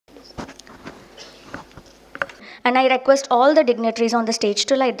And I request all the dignitaries on the stage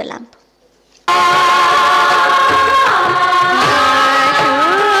to light the lamp.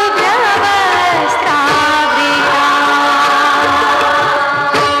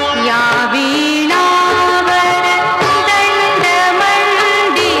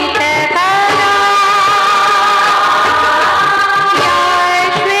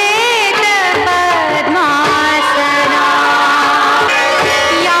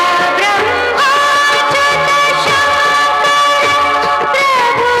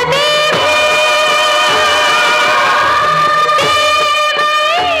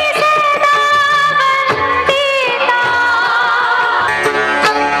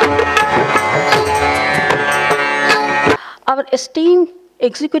 Our esteemed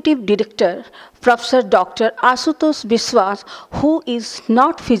Executive Director, Professor Dr. Ashutosh Biswas, who is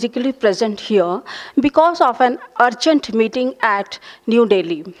not physically present here because of an urgent meeting at New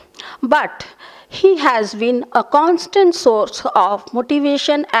Delhi. But he has been a constant source of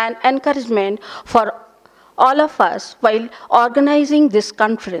motivation and encouragement for all of us while organizing this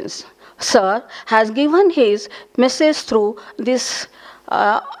conference. Sir has given his message through this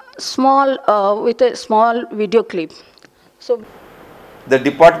with a small video clip. So, the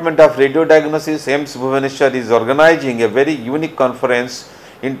Department of Radiodiagnosis, AIIMS Bhubaneswar, is organizing a very unique conference,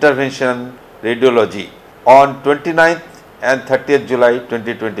 Interventional Radiology, on 29th and 30th July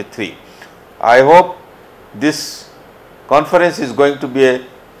 2023. I hope this conference is going to be a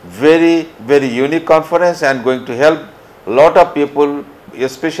very, very unique conference and going to help a lot of people,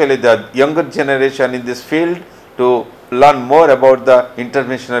 especially the younger generation in this field, to learn more about the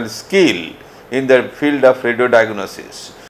interventional skill in the field of radiodiagnosis.